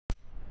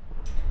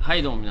は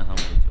いどうも皆さん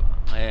こんにちは、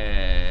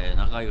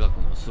中井学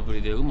の素振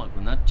りで上手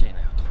くなっちゃい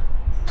なよ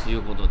とい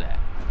うことで、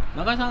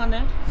中井さんが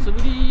ね素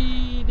振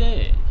り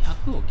で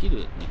100を切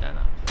るみたい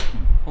な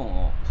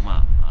本を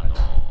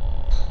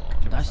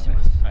出して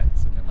ます。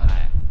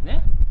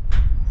ね、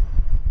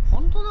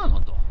本当な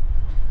のと、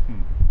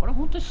あれ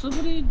本当に素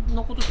振り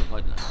のことしか書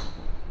いてないの？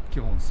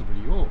基本素振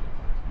りを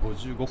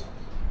55個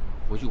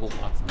集め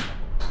た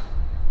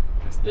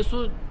ですね。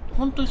それ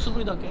本当に素振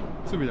りだけ？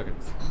素振りだけ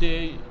です。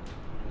で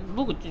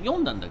僕読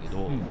んだんだけ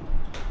ど、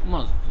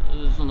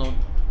その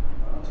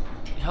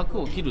100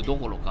を切るど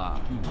ころか、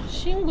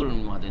シングル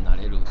までな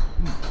れる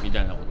み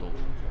たいなこと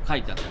書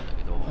いてあったんだ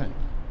けど、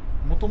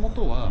もとも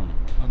とは、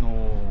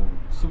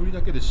素振り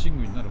だけでシン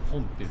グルになる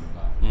本っていうの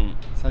が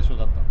最初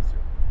だったんです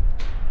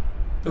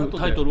よ。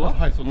タイトルは？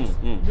はい、そうです。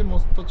で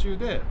も途中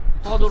で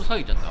ハードル下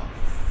げちゃった？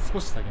少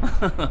し下げまし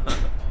た。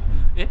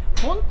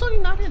本当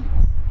になれるの？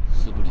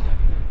素振りだけ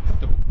で。だっ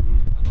て僕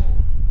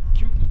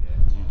QT で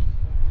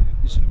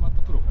一緒に回っ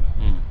たプロから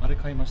あれ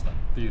買いましたっ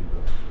ていうのを、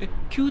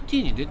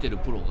QT に出てる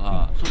プロ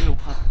がそれを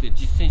買って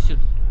実践してる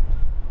って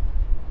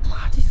こと？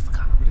マジっす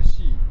か？嬉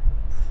しい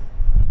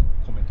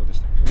コメントで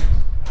したけど、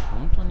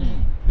本当に？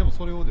でも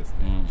それをです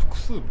ね、複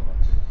数もらっ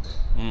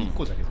て1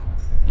個だけじゃな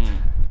くて、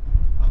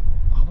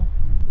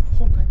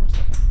本買いました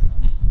って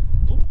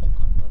どの本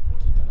買うんだって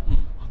聞いたら、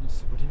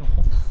素振りの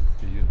本ですっ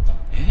ていうのが、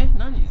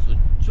何それ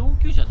上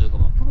級者というか、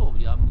プロを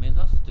目指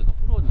すというか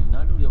プロに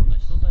なるような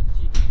人たち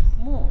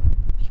も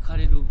惹か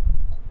れる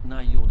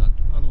内容だと。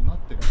なっ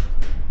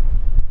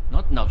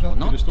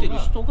てる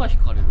人が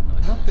惹かれる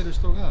内容。なってる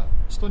人が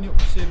人に教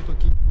えると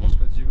き、もし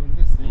くは自分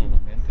でスイング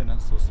のメンテナン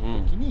スをする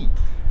ときに、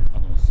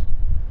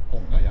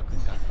本が役に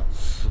立った。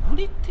素振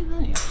りって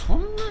そ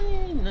ん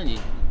なに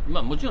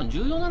もちろん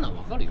重要なの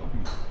は分かるよ、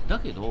だ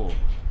けど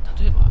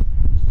例えば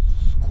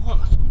スコア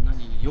がそんな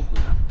に良く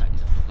なったりだ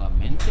とか、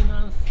メンテ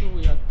ナンスを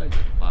やったりだ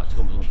とか、し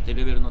かもレ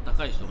ベルの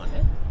高い人が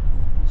ね、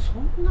そ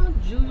んな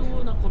重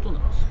要なことな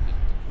の？素振りっ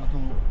て。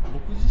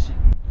僕自身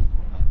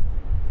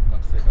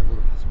学生からゴ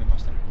ルフ始めま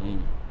したけど、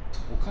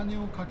お金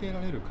をかけ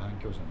られる環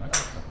境じゃなか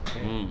った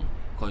ので、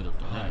書いてあっ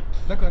たね。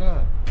だか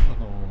ら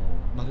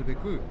なるべ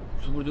く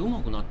素振りで上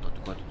手くなったって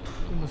書いてあっ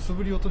たけど、素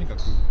振りをとにか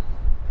く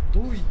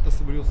どういった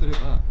素振りをすれ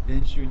ば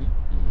練習に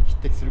匹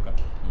敵するか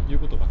という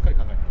ことばっかり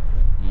考えて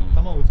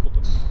たので、球を打つこと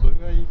にどれ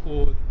ぐらい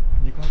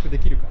肉薄で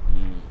きるかっ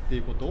てい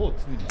うことを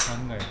常に考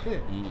え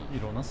て、い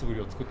ろんな素振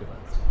りを作ってた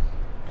んですよ。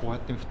こうやっ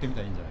て振ってみ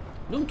たらいいんじゃないか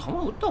と。でも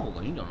球打った方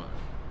がいいんじゃない？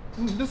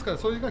ですから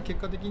それが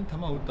結果的に球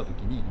を打った時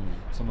に、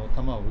その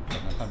球を打っ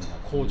た中身が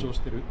向上し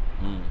てるっ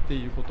て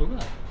いうことが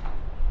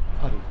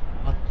あっ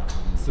た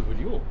素振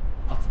りを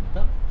集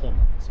めた本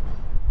なんですよ。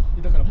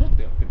だからもっ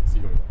とやってるんです、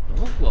いろいろ。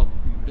僕は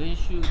練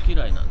習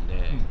嫌いなん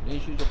で、練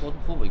習場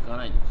ほぼ行か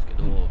ないんですけ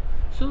ど、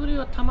素振り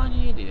はたま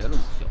に家でやるんで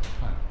すよ。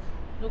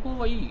でこれ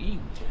はいい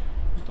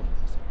と思い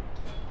ますよ。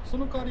そ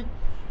の代わり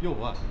要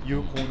は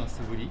有効な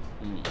素振り、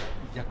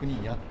逆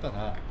にやった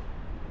ら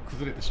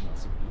崩れてしまう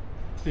素振り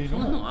っていうの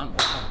が。そんなのあんの？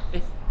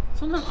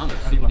そんなのあんの？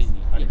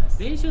あります。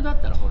練習だ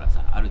ったらほら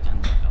さ、あるじゃ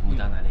ん、無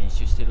駄な練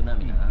習してるな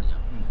みたいなのあるじゃん。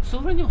素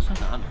振りにもそん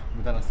なのあんの？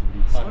無駄な素振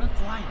り。それ怖い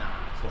な。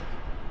そう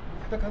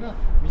だから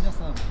皆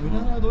さん無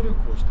駄な努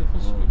力をしてほ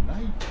しくな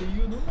いってい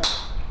うのが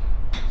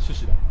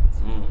趣旨だったんで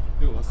すよ。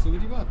要は素振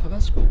りは正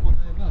しく行え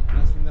ばプ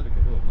ラスになるけ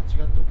ど、間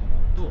違って行う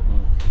とと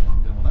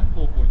んでもない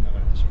方向に流れ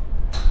てしま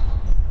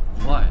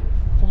う。怖い。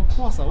この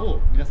怖さを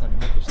皆さんに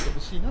もっと知ってほ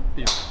しいなっ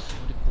ていう。素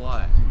振り怖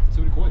い。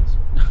素振り怖いです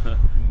よ。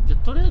じゃ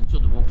あとりあえずちょ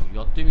っと僕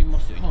やってみ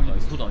ますよ。一回いいで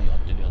す。普段や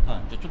ってるやつ。じゃ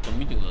あちょっと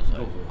見てください。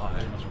どうぞや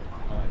りましょう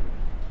か。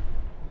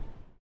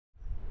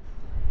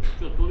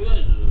じゃあとりあ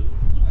えず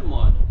打つ前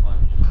の感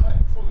じ。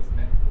そうです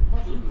ね。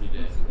まず打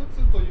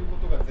つというこ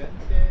とが前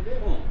提で、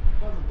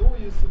まずどう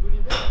いう素振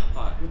りで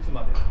打つ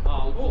まで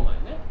を打つ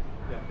前ね。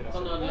やってらっし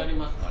ゃる。必ずやり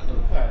ますからね。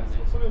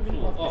それをまず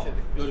見せ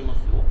てください。やりま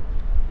すよ。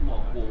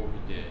こう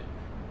見て、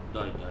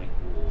だいたい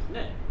こう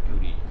ね、距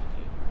離見て、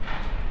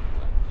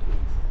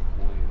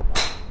こういう感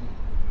じ。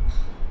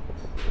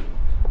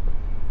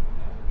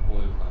こう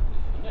いう感じ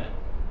ですよね。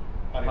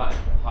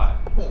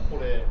もうこ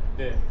れ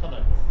でかな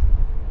りの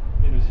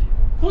NG。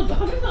これダ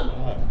メなの？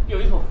い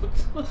や今普通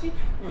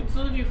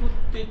に振っ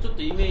てちょっ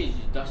とイメージ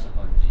出した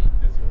感じ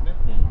ですよね。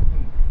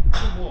で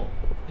も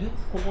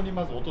ここに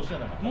まず落とし穴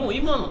が。もう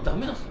今のダ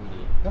メな素振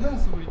り？ダメな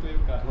素振りという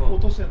か、落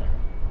とし穴がこ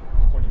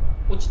こには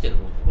落ちてる。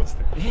落ち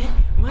てる。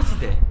マジ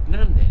で？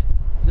なんで？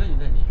何？っ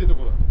ていうと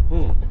ころだ。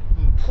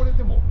これ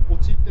でも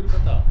陥ってる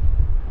方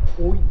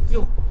多いんです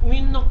よ。いや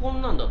みんなこ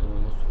んなんだと思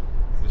いますよ。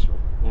でしょ。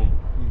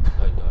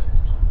大体。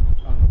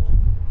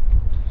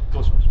ど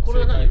うしましょう。こ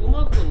れは何？う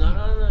まくな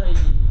らない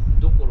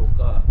どころ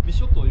か、ミス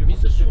ショットを誘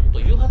発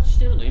し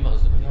てるの今の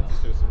素振りが。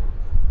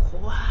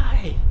怖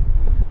い。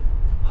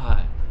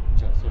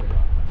じゃあそれが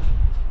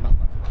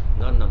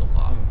何なの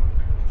か。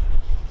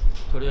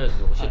とりあえず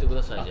教えてく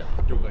ださい。じゃあ。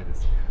了解で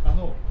す。じ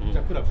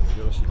ゃあクラブ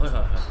よろしいです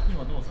か。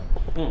今ノブさん。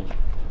こ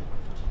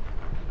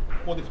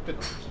こで振ってたん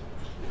ですよ。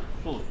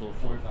そうこ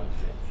ういう感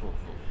じで。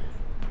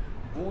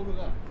ボール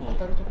が当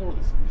たるところ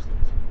で素振りしてるん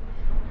ですよ。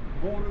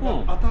ボール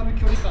が当たる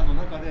距離感の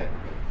中で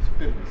振っ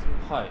てるんですよ、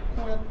はい、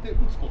こうやって打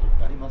つことっ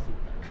てあります？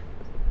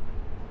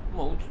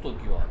まあ打つと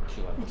きは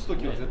違う、打つと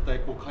きは絶対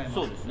こう変えます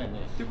よね。そうですね。っ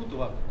ていうこと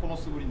はこの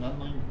素振り何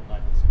の意味もな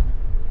いですよね。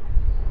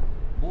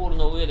ボー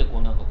ルの上でこ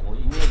うなんかこう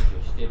イメージ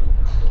をしてるんだ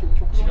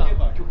け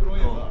ど、極論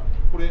言えば、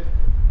これ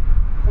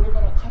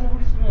から空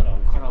振りするなら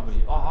空振り、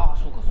ああ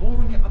そうか、ボ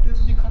ールに当て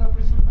ずに空振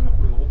りするなら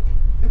これを OK。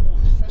でも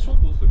実際ショッ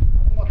トを打つときこ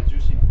こまで重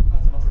心が浮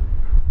かせます？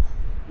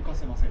浮か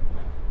せませんよ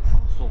ね。あ、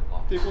そう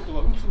か。っていうこと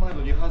は打つ前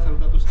のリハーサル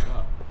だとした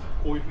ら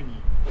こういうふう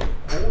にボ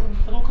ールに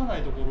届かな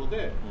いところ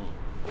で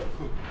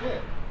振っ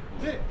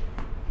て、で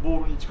ボ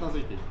ールに近づ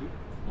いていく、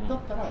だっ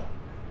たら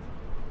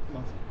ま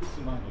ず打つ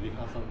前のリ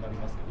ハーサルになり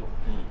ますけど、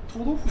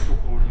届くと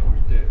ころに置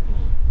いて、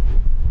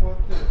こうや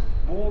って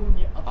ボール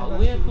に当てな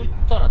い素振り、上振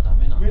ったらダ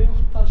メなの？上振っ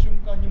た瞬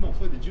間にもう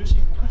それで重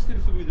心浮かしてる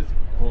素振りですよ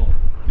ね。っ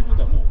ていうこ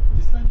とはもう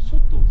実際にショ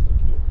ットを打つと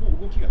きとも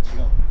う動きが違うんです。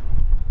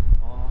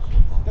ああ、そ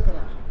うか。だか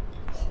ら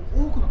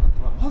多くの方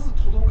はまず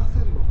届かせ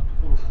るようなと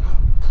ころか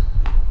ら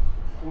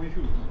こういう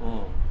ふうに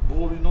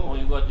ボールの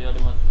位置が振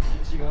っ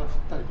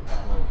たりと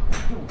か、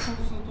でもそ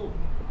うすると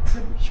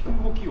全部引く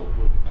動きを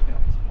覚えてるだけな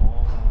んですよ。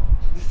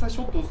実際シ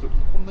ョットを打つとき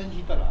こんなに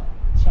引いたら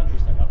シャンク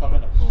したり当たら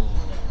なかったりするんで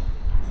すよね。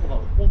だか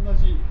ら同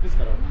じです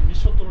からミッ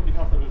ショットのリ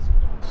ハーサルですよ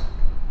ね。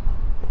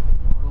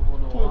なるほ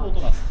ど。というこ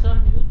となんです。実際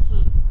に打つ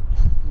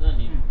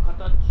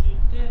形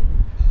で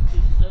実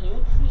際に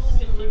打つように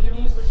素振り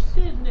をし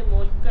て、で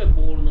もう一回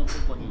ボールのと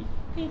こに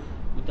行って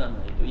打た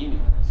ないと意味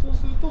がない。そう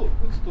すると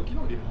打つ時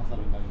のリハーサ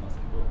ルになります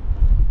けど、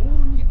ボ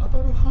ールに当た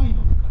る範囲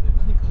の中で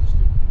何かをし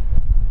ている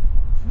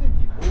と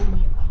いうか、常にボー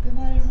ルに当て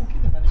ない動き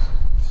で何かを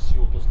し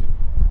ようとしている。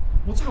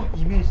もちろん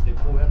イメージで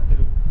こうやって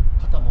る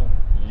方も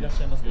いらっ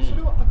しゃいますけど、そ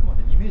れはあくま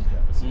でイメージであ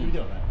って素振りで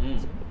はないんで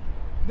すよね。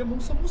でも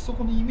そ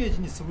このイメージ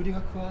に素振り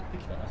が加わって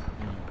きたら、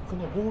こ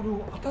のボール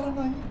を当たら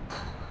ない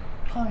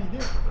範囲で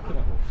クラ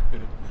ブを振って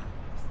ると思いま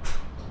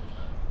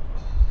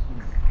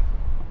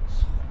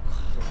す。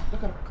だ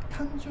から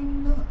単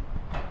純な要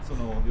する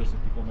にリ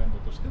コメンド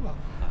としては、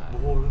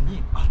ボール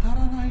に当た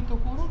らないと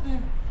ころで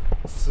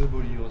素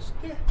振りをし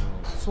て、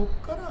そこ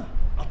から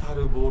当た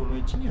るボールの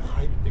位置に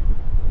入ってくると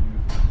いう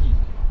ふうに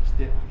し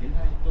てあげ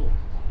ないと、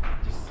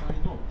実際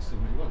の素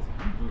振りは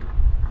全部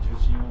重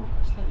心を浮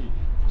かしたり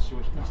腰を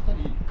引かした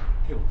り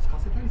手をつか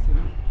せたりする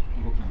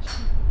動きにし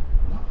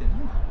なってな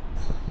い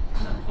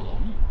こと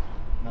に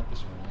なって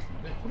しまいます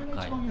ので、これが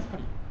一番やっぱ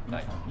り皆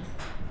さんに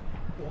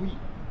多い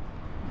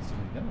素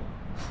振りでも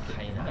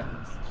大変なり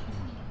ます。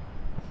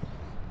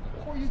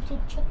こういうちょっ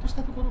とし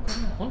たところから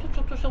本当ち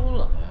ょっとしたこと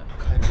だね。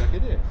変えるだけ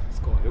で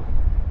スコアが良くな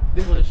る。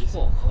で、それス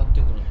コア変わっ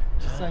てくるの。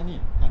実際に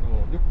よく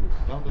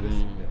ラウンドです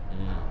ので、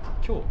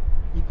今日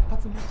一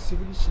発も素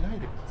振りしない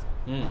でくださ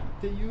い、っ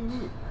ていう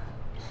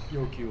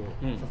要求を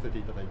させて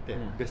いただいて、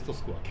ベスト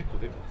スコア結構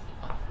出るんです。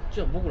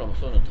じゃあ僕らも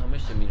そういうの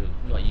試してみる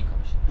のはいいか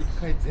もしれない。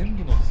一回全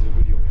部の素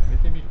振りをやめ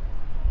てみる。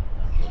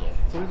なるほど。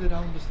それで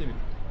ラウンドしてみる。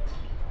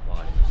わ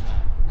かりました。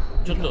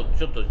ちょっと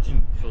それ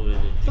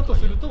でちょっと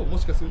すると、も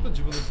しかすると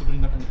自分の素振り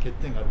の中に欠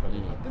点があるかど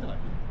うかっていうのが一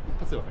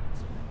発でわかりま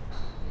すよね。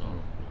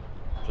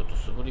ちょっと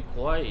素振り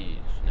怖いで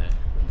すね。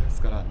で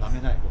すから舐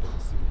めないことで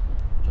す。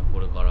じゃあこ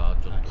れから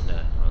ちょっとね、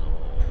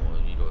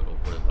いろいろ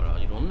これから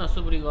いろんな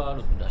素振りがあ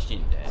るらしい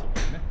んで、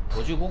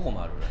55個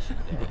もあるらしいん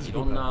で、い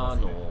ろんな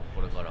のを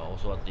これから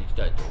教わっていき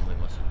たいと思い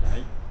ますので、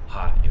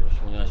はい、よろし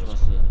くお願いしま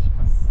す。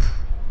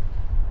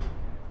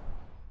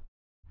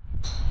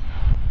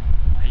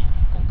はい、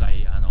今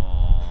回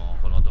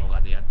この動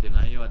画でやってる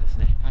内容はです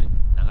ね、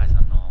中井さ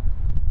んの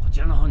こち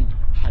らの本に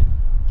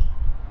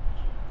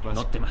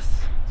載ってま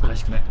す。詳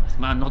しく載ってます。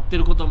まあ載って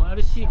ることもあ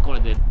るし、これ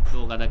で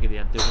動画だけで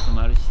やってること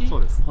もあるし、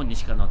本に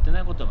しか載って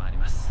ないこともあり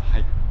ます。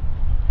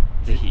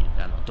ぜひ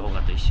動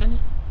画と一緒に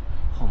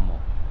本も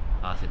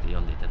合わせて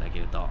読んでいただけ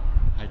ると、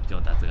上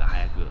達が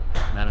早く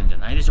なるんじゃ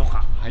ないでしょう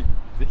か。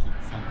ぜひ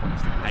参考に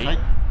してください。よ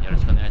ろ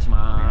しくお願いし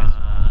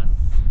ます。